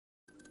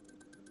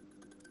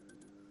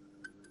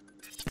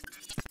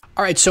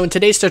All right, so in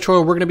today's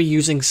tutorial, we're going to be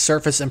using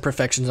surface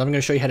imperfections. I'm going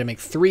to show you how to make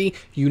 3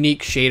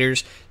 unique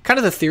shaders. Kind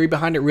of the theory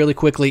behind it really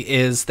quickly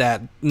is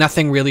that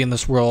nothing really in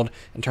this world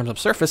in terms of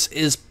surface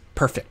is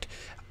perfect.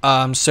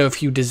 So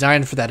if you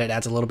design for that, it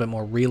adds a little bit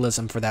more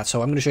realism for that.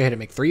 So I'm going to show you how to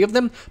make 3 of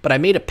them, but I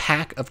made a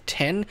pack of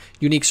 10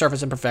 unique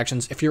surface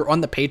imperfections. If you're on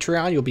the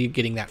Patreon, you'll be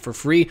getting that for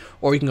free,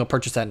 or you can go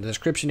purchase that in the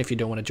description if you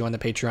don't want to join the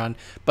Patreon.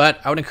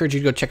 But I would encourage you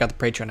to go check out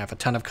the Patreon. I have a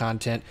ton of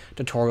content,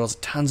 tutorials,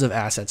 tons of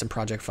assets and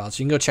project files.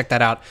 So you can go check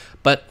that out,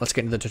 but let's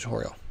get into the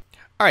tutorial.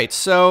 All right,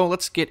 so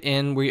let's get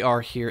in. We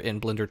are here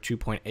in Blender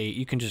 2.8.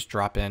 You can just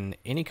drop in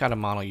any kind of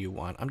model you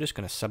want. I'm just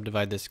going to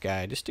subdivide this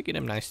guy just to get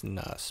him nice and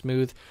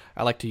smooth.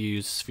 I like to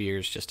use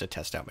spheres just to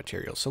test out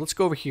materials. So let's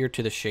go over here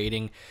to the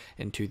shading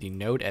into the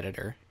node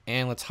editor,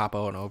 and let's hop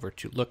on over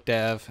to look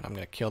dev, and I'm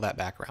going to kill that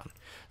background.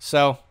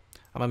 So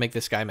I'm going to make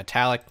this guy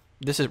metallic.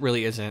 This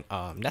really isn't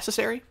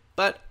necessary,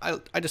 but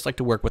I just like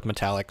to work with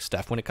metallic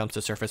stuff when it comes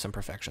to surface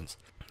imperfections.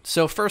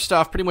 So first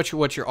off, pretty much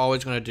what you're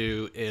always going to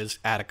do is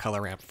add a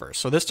color ramp first.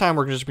 So this time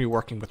we're just going to be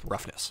working with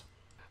roughness.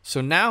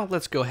 So now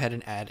let's go ahead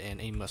and add in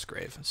a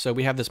Musgrave. So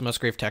we have this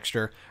Musgrave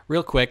texture.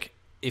 Real quick,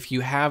 if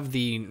you have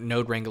the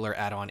Node Wrangler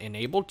add-on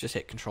enabled, just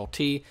hit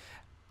Control-T,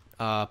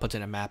 puts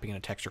in a mapping and a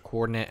texture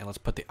coordinate, and let's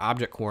put the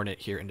object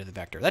coordinate here into the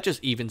vector. That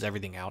just evens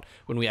everything out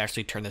when we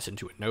actually turn this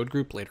into a node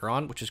group later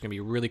on, which is going to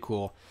be really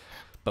cool,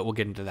 but we'll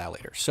get into that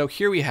later. So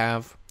here we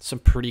have some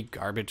pretty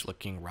garbage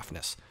looking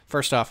roughness.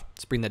 First off,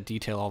 let's bring the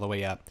detail all the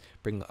way up.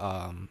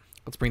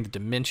 Let's bring the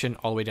dimension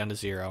all the way down to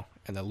 0,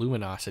 and the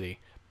luminosity,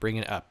 bring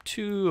it up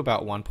to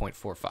about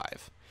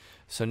 1.45.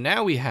 So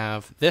now we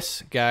have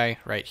this guy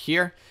right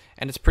here,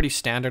 and it's pretty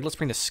standard. Let's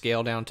bring the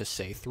scale down to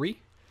say 3.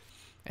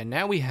 And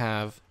now we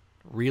have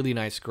really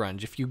nice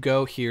grunge. If you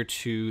go here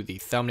to the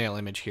thumbnail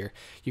image here,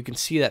 you can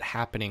see that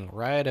happening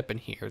right up in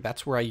here.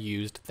 That's where I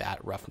used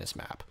that roughness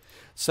map.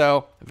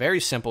 So very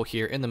simple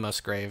here in the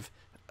Musgrave,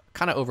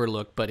 kind of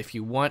overlooked, but if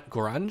you want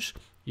grunge,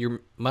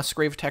 your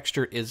Musgrave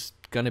texture is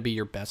going to be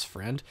your best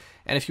friend.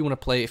 And if you want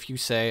to play, if you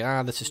say,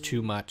 this is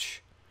too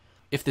much,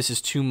 if this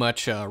is too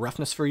much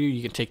roughness for you,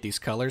 you can take these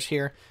colors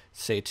here,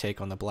 say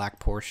take on the black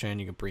portion,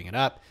 you can bring it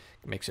up,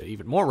 it makes it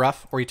even more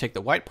rough, or you take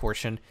the white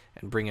portion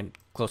and bring it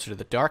closer to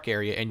the dark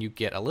area, and you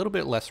get a little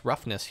bit less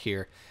roughness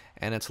here,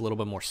 and it's a little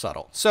bit more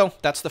subtle. So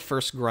that's the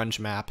first grunge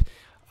map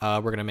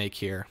we're going to make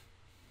here.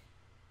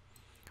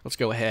 Let's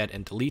go ahead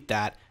and delete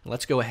that, and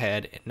let's go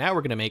ahead, and now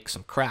we're going to make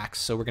some cracks.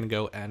 So we're going to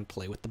go and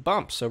play with the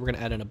bumps. So we're going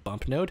to add in a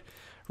bump node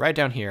right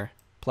down here,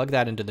 plug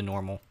that into the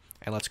normal,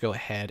 and let's go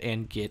ahead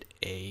and get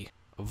a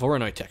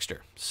Voronoi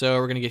texture. So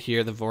we're going to get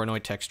here the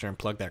Voronoi texture and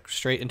plug that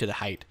straight into the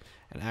height.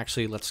 And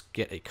actually, let's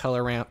get a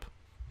color ramp.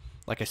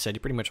 Like I said,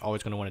 you're pretty much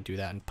always going to want to do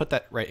that and put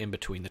that right in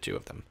between the two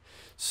of them.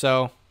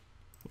 So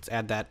let's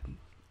add that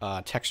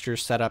texture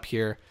setup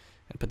here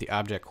and put the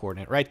object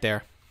coordinate right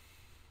there.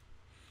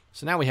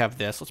 So now we have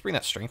this. Let's bring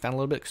that strength down a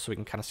little bit so we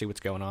can kind of see what's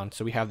going on.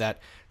 So we have that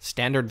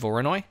standard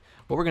Voronoi.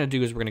 What we're going to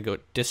do is we're going to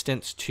go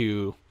distance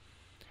to,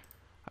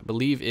 I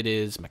believe it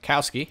is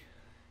Makowski.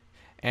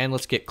 And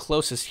let's get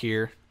closest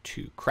here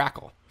to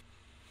Crackle.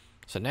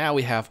 So now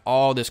we have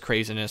all this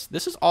craziness.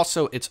 This is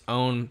also its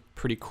own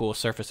pretty cool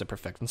surface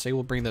imperfection. Say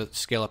we'll bring the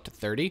scale up to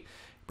 30,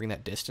 bring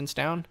that distance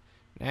down.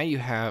 Now you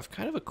have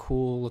kind of a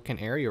cool looking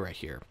area right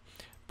here.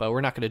 But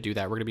we're not going to do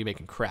that. We're going to be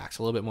making cracks,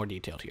 a little bit more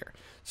detailed here.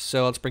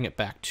 So let's bring it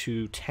back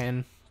to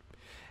 10.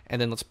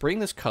 And then let's bring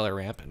this color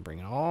ramp and bring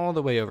it all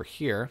the way over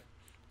here.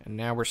 And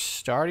now we're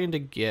starting to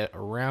get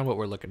around what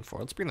we're looking for.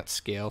 Let's bring that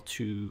scale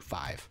to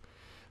 5.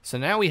 So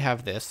now we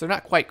have this. They're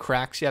not quite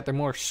cracks yet. They're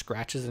more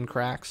scratches than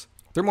cracks.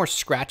 They're more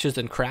scratches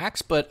than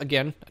cracks, but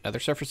again, another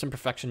surface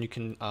imperfection you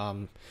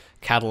can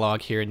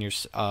catalog here in your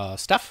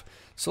stuff.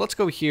 So let's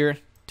go here,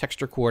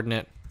 texture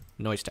coordinate,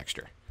 noise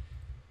texture.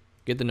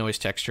 Get the noise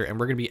texture, and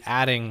we're going to be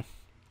adding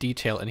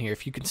detail in here.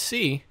 If you can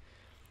see,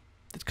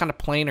 it's kind of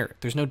planar.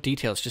 There's no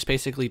detail. It's just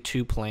basically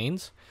 2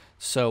 planes.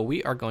 So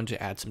we are going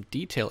to add some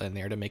detail in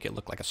there to make it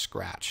look like a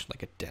scratch,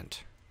 like a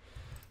dent.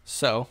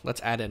 So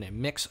let's add in a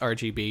mix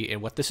RGB,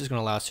 and what this is going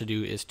to allow us to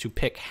do is to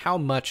pick how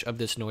much of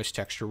this noise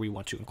texture we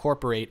want to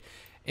incorporate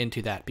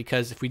into that,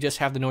 because if we just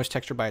have the noise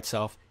texture by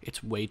itself,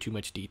 it's way too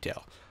much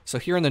detail. So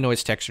here in the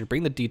noise texture,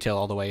 bring the detail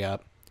all the way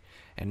up,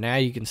 and now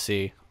you can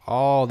see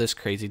all this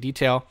crazy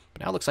detail,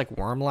 but now it looks like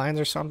worm lines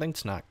or something.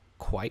 It's not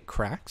quite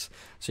cracks.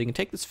 So you can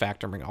take this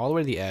factor and bring it all the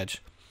way to the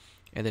edge,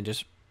 and then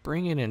just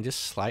bring it in just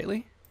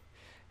slightly,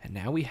 and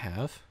now we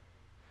have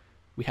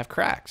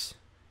cracks.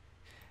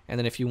 And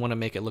then if you want to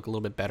make it look a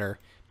little bit better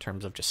in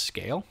terms of just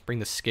scale, bring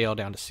the scale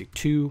down to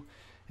C2,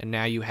 and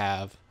now you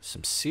have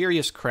some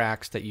serious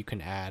cracks that you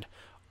can add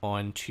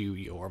onto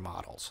your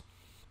models.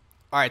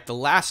 All right, the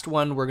last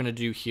one we're going to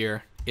do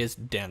here is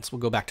dents.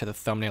 We'll go back to the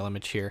thumbnail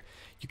image here.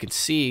 You can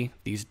see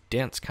these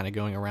dents kind of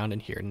going around in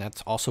here, and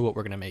that's also what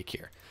we're going to make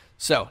here.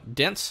 So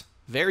dents,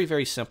 very,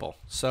 very simple.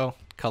 So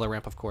color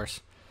ramp, of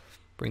course,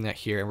 bring that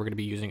here, and we're going to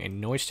be using a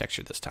noise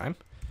texture this time.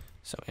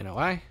 So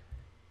NOI,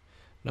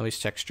 noise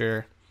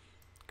texture,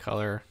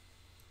 color,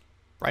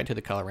 right to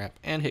the color ramp,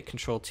 and hit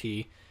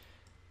Control-T,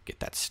 get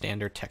that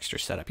standard texture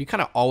set up. You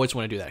kind of always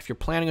want to do that. If you're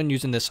planning on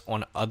using this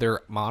on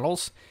other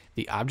models,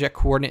 the object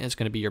coordinate is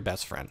going to be your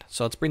best friend.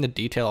 So let's bring the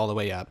detail all the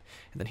way up.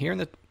 And then here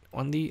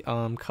on the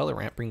color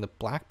ramp, bring the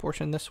black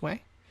portion this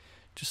way,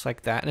 just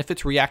like that. And if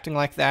it's reacting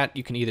like that,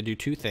 you can either do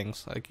two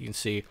things. Like you can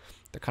see,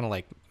 they're kind of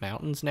like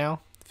mountains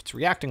now. If it's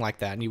reacting like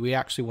that, and we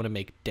actually want to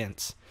make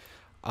dents,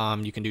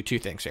 you can do two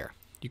things here.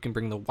 You can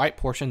bring the white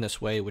portion this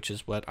way, which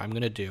is what I'm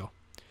going to do.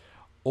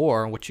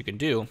 Or what you can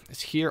do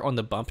is here on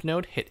the bump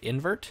node, hit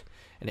invert,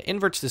 and it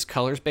inverts this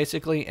colors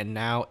basically, and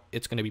now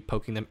it's going to be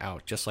poking them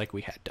out just like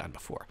we had done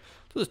before.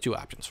 So there's two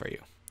options for you.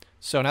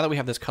 So now that we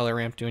have this color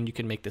ramp doing, you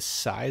can make the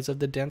size of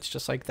the dents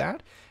just like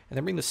that, and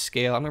then bring the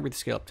scale. I'm going to bring the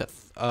scale up to,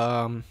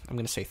 I'm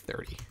going to say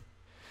 30.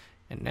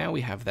 And now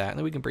we have that, and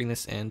then we can bring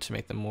this in to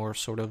make them more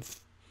sort of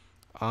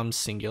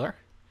singular.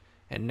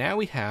 And now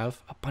we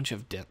have a bunch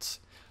of dents.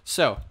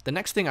 So the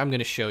next thing I'm going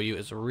to show you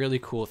is a really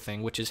cool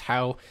thing, which is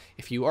how,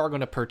 if you are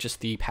going to purchase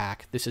the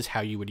pack, this is how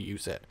you would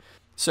use it.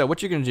 So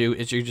what you're going to do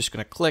is you're just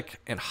going to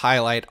click and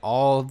highlight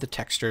all the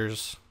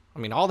textures,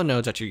 all the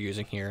nodes that you're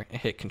using here,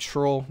 and hit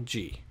Control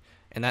G.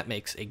 And that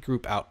makes a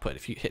group output.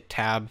 If you hit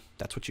tab,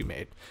 that's what you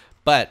made.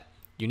 But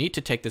you need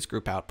to take this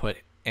group output,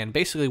 and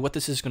basically what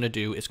this is going to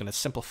do is going to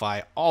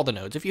simplify all the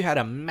nodes. If you had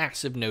a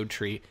massive node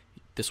tree,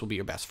 this will be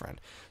your best friend.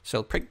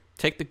 So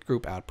take the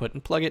group output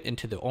and plug it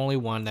into the only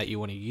one that you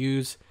want to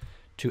use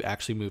to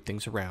actually move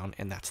things around,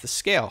 and that's the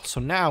scale.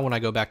 So now when I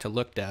go back to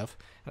look dev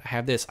and I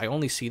have this, I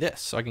only see this.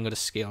 So I can go to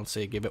scale and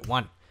say give it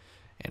 1,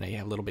 and I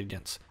have a little bit of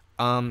dents.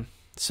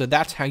 So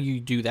that's how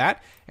you do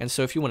that. And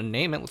so if you want to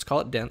name it, let's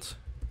call it dents.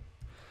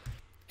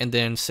 And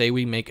then say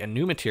we make a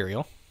new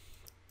material,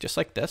 just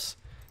like this,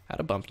 add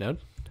a bump node.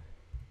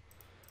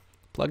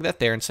 Plug that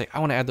there and say, I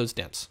want to add those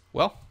dents.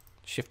 Well,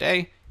 Shift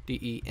A,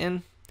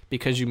 D-E-N,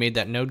 because you made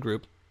that node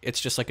group, it's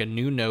just like a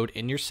new node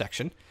in your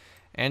section,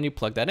 and you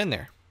plug that in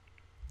there.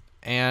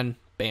 And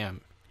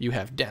bam, you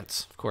have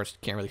dents. Of course, you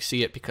can't really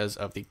see it because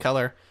of the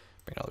color.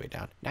 Bring it all the way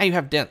down. Now you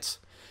have dents.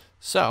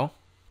 So,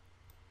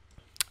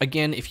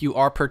 again, if you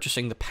are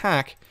purchasing the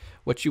pack,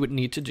 what you would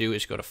need to do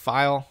is go to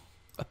File,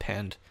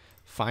 Append,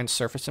 find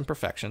Surface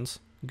Imperfections,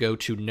 go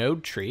to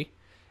Node Tree,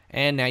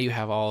 and now you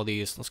have all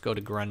these. Let's go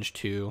to Grunge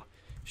 2,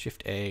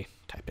 Shift A,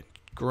 type in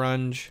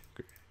Grunge,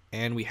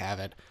 and we have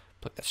it.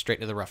 Plug that straight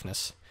into the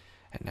roughness.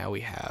 And now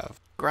we have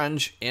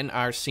Grunge in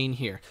our scene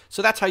here.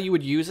 So that's how you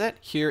would use it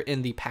here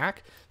in the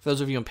pack. For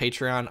those of you on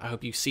Patreon, I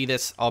hope you see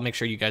this. I'll make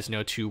sure you guys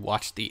know to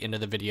watch the end of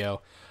the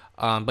video.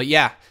 But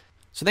yeah,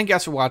 so thank you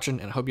guys for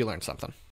watching, and I hope you learned something.